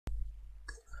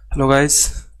Hello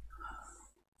guys,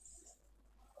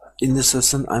 in this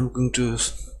session I'm going to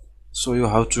show you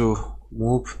how to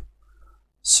move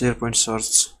SharePoint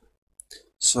Search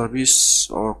service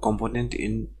or component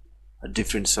in a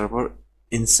different server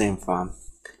in same farm.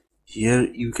 Here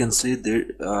you can see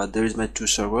there is my two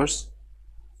servers,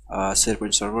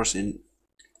 SharePoint servers in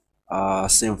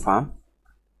same farm,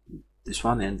 this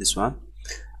one and this one.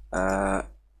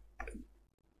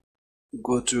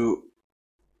 Go to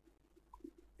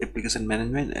application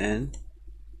management and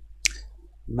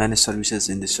manage services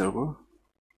in the server.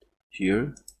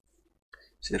 Here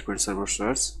SharePoint server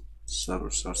search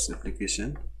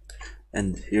application,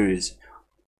 and here is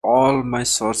all my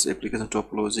search application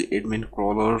topology, admin,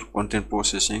 crawler, content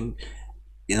processing,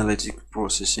 analytic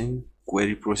processing,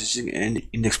 query processing, and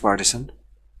index partition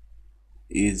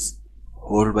is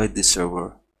held by this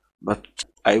server. But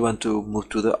I want to move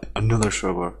to the another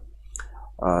server.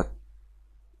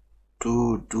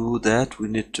 To do that, we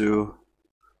need to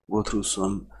go through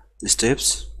some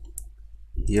steps.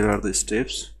 Here are the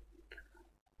steps.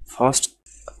 First,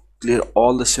 clear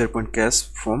all the SharePoint cache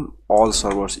from all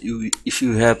servers. If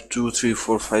you have 2, 3,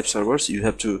 4, 5 servers, you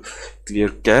have to clear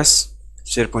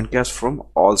SharePoint cache from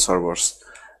all servers,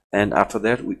 and after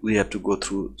that we have to go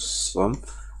through some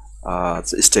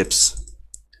steps.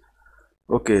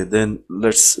 Okay, then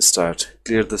let's start.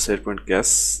 Clear the SharePoint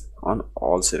cache on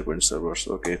all SharePoint servers.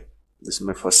 Okay, this is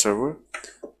my first server.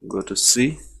 Go to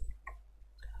C,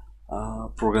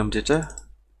 program data,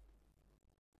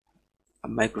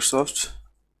 Microsoft,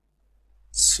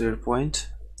 SharePoint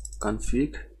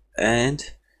config, and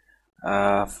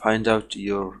find out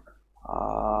your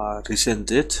recent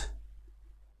date.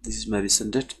 This is my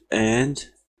recent date, and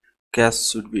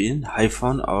cache should be in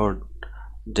hyphen or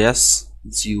dash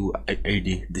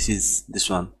GUID. This is this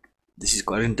one. This is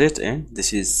current date, and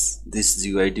this is this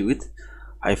GUID with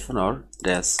hyphen or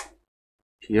dash.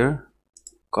 Here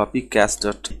copy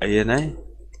cache.ini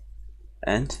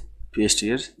and paste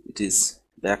here. It is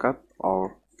backup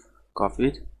or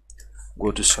copied.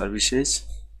 Go to services,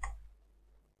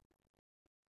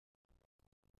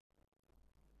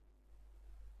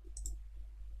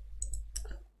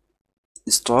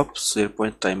 stop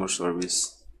SharePoint timer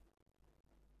service.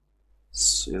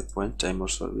 SharePoint timer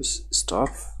service, stop,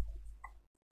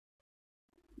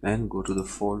 and go to the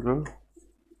folder.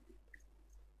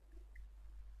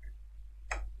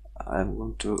 I'm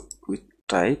going to quick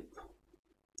type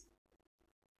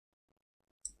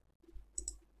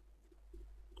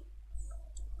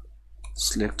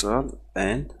select all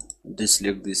and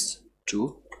deselect this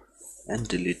two and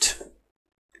delete.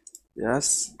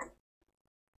 Yes,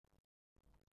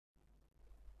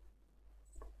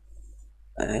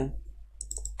 and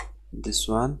this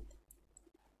one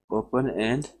open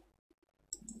and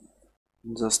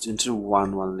just enter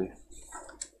one only.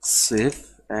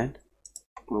 Save and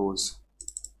close.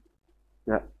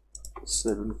 Yeah,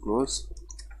 save and close.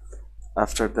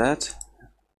 After that,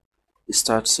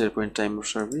 start SharePoint timer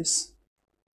service.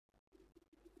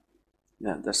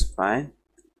 Yeah, that's fine.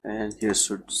 And here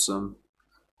should some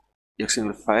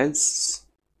XML files,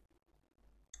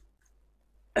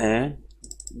 and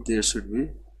there should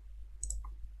be,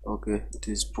 okay, it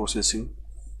is processing,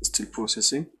 still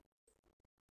processing.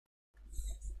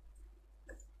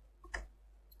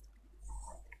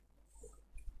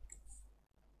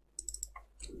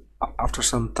 After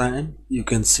some time, you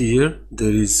can see here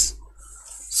there is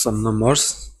some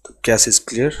numbers. The cache is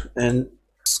clear, and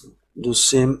do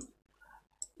same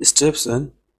steps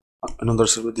and another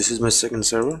server. This is my second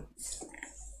server.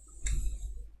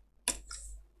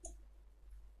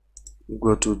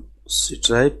 Go to C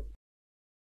drive,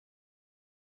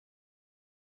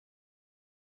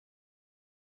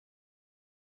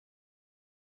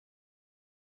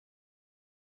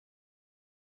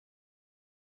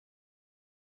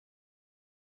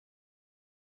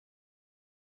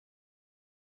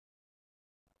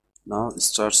 now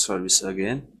start service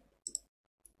again.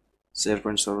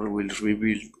 SharePoint server will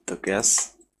rebuild the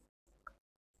cache.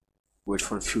 Wait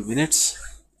for a few minutes.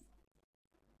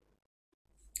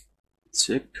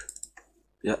 Check.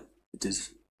 Yeah, it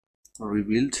is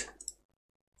rebuilt.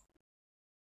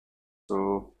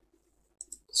 So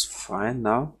it's fine.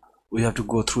 Now we have to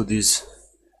go through these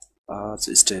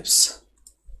steps.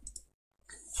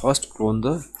 First, clone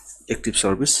the active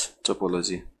service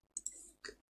topology.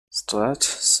 Start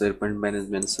SharePoint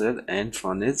management cell and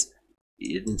run as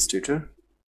administrator.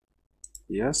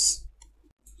 Yes.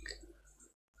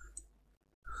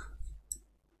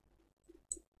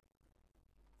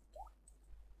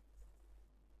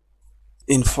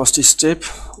 In first step,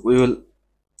 we will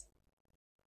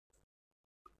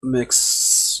make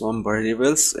some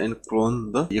variables and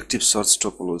clone the active search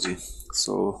topology.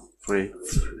 So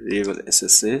variable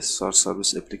SSA search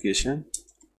service application,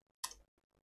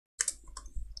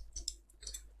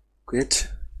 create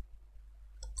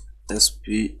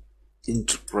SP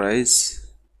enterprise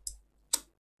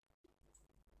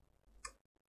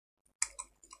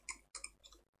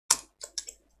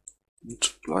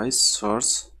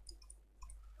search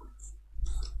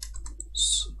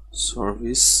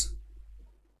service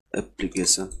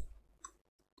application.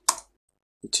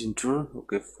 Hit enter.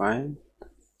 Okay, fine.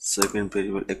 Second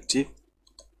variable active,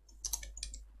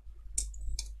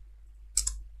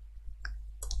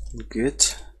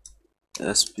 get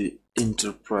SP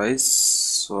enterprise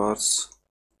search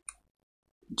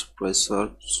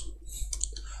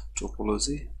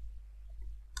topology,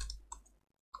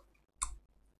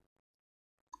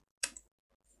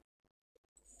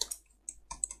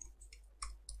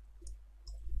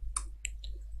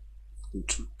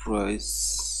 enterprise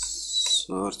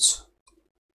search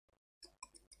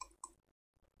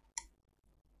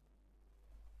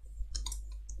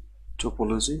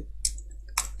topology.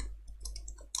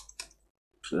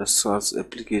 The search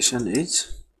application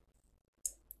is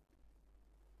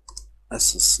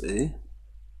SSA.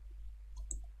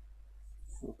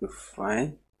 Okay,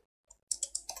 fine.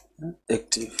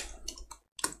 Active.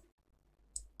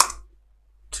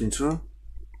 Enter.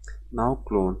 Now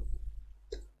clone.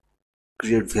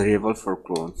 Create variable for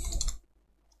clone.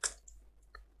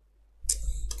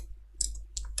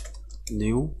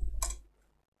 New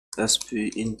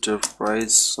SP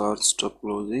enterprise search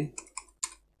topology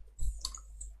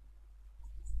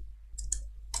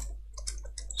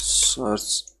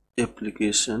search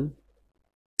application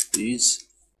is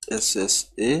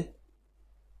SSA,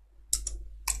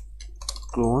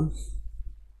 clone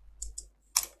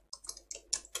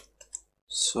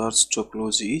search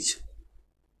topology is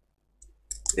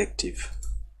active.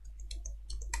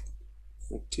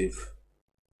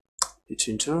 Hit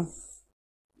enter.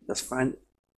 That's fine,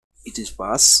 it is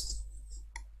passed.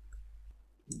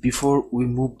 Before we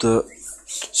move the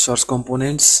search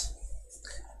components,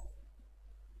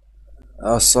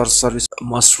 search service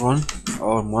must run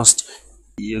or must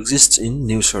exist in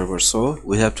new server, so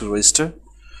we have to register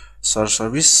search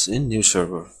service in new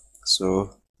server.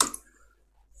 So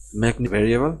make new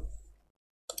variable,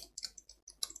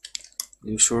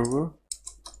 new server,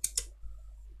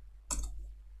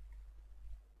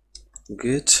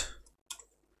 get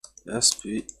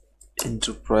SP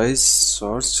enterprise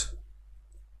search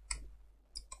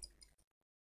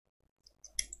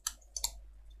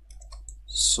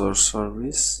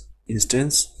service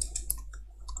instance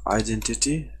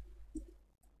identity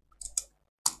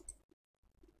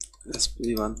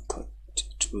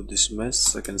SP132 dismiss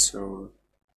second server.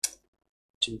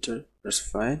 Enter. That's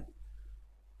fine.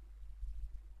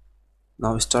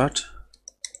 Now start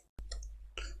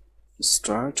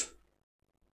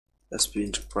SP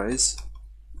enterprise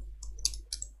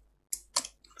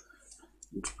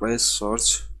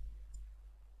search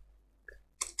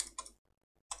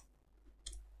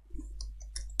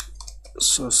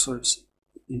service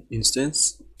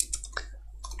instance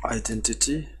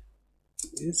identity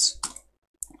is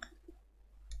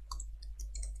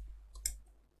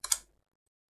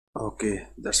okay.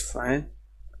 That's fine.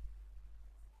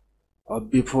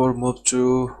 Before move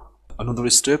to another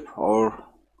step or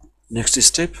next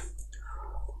step,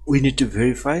 we need to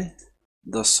verify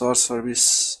the search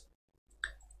service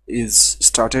is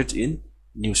started in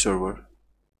new server.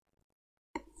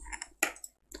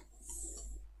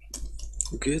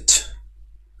 Get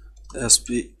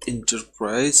SP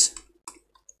enterprise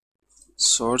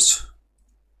search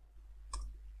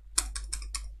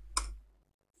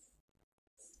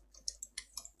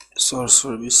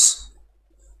service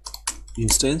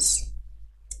instance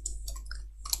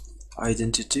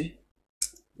identity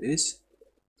is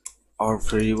our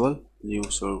variable new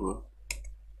server.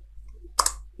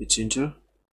 It's enter.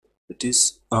 It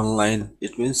is online,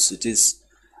 it means it is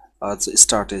the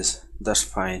started. That's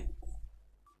fine.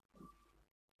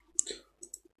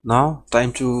 Now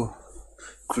time to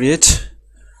create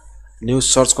new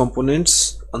search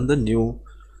components on the new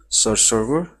search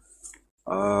server.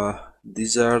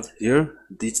 These are here.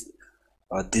 These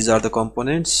are the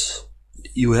components.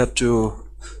 You have to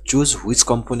choose which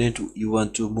component you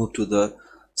want to move to the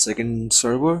second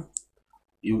server.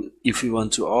 If you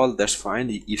want to all, that's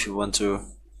fine. If you want to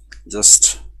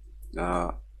just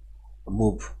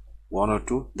move one or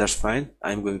two, that's fine.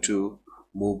 I'm going to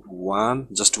move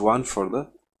just one for the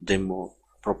demo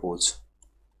purpose.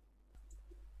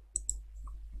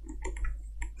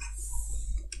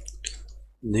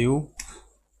 New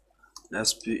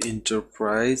SP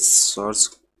enterprise search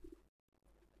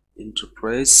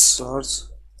enterprise search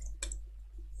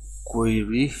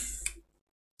query.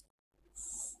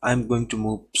 I'm going to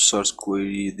move search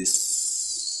query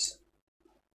this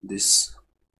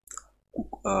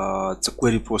the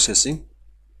query processing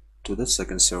to the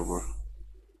second server.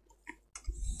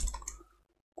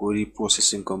 Query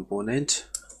processing component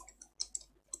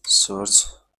search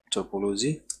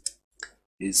topology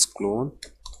is clone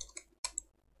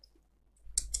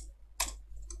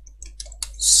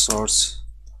source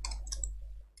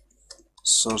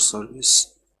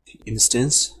service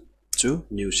instance to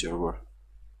new server.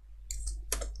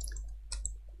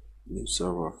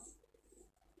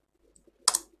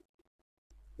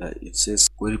 It says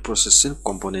query processing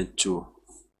component 2.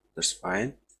 That's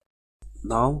fine.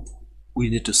 Now we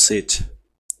need to set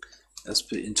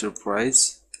SP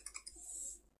enterprise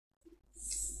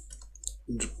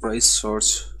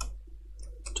search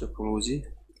topology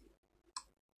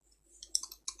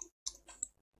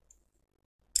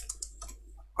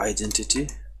identity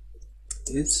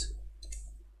is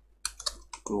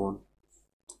clone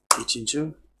each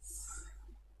integer.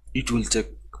 It will take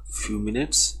few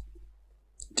minutes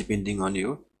depending on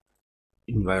your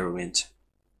environment.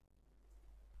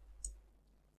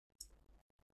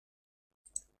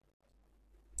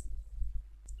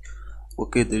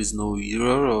 Okay, there is no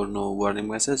error or no warning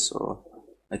message, so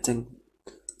I think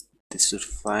this is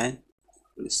fine.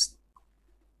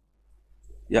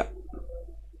 Yeah,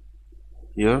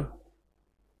 here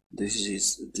this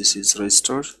is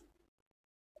registered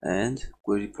and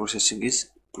query processing is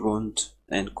cloned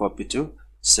and copied to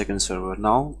second server.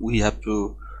 Now we have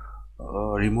to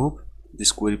remove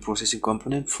this query processing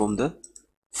component from the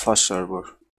first server.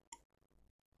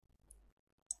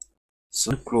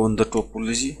 So clone the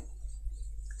topology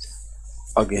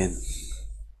again.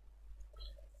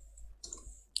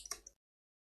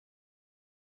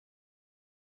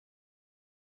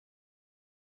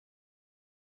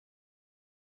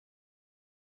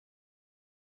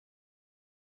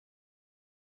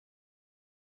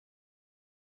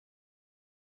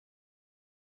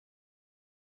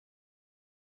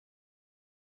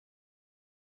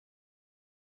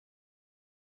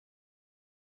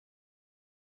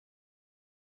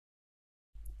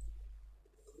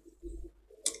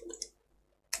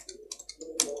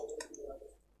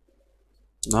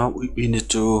 Now we need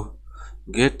to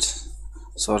get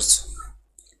source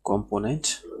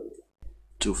component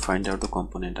to find out the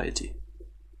component ID.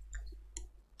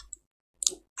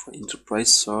 For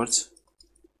enterprise search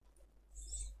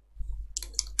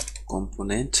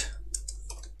component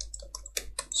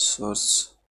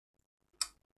search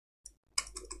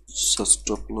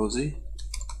topology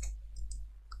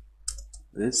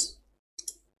is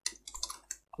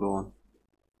clone.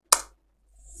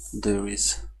 There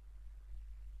is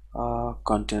a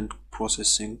content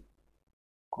processing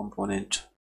component.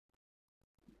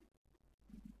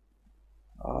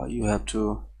 You have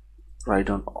to write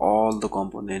down all the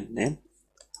component name,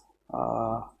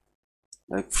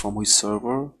 like from which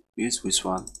server is which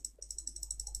one,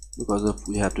 because of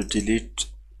we have to delete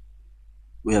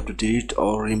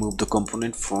or remove the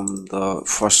component from the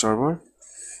first server.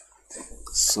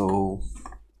 So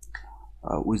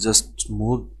we just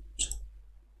moved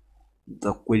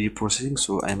the query processing,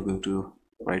 so I'm going to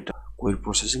write the query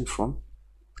processing from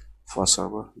first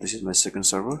server. This is my second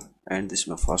server and this is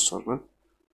my first server.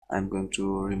 I'm going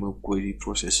to remove query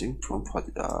processing from first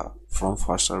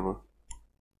server.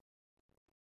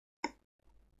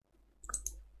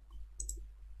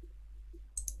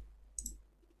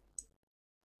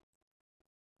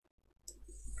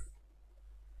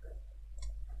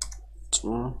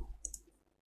 So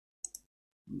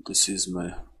this is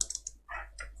my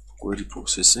query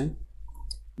processing.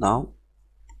 Now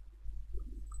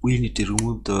we need to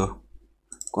remove the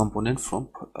component from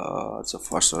the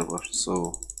first server.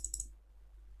 So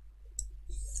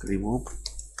remove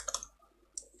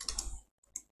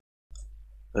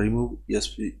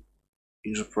ESP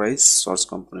enterprise source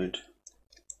component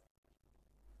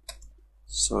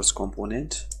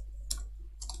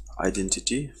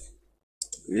identity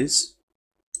is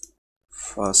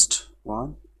first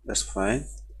one. That's fine.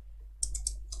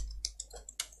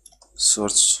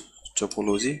 Search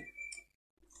topology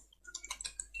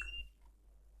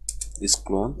is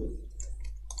clone.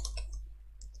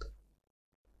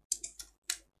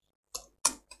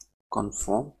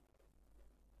 Confirm.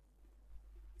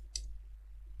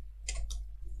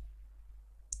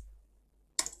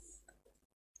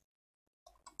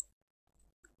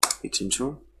 Hit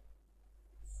enter.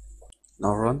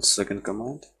 Now run second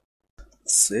command.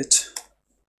 Set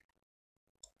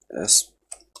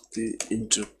SP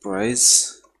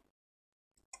enterprise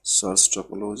source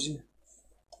topology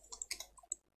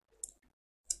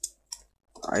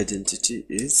identity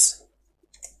is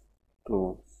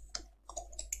to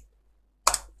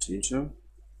enter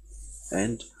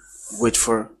and wait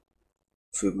for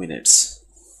few minutes.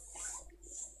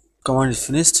 Command is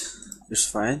finished. It's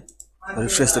fine.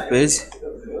 Refresh the page.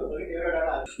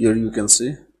 Here you can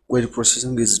see query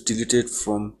processing is deleted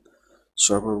from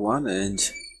server 1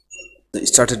 and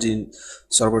started in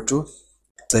server 2.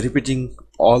 So repeating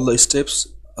all the steps,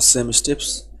 same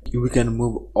steps, we can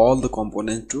move all the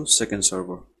component to second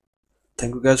server.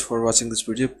 Thank you guys for watching this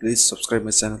video. Please subscribe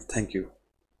my channel. Thank you.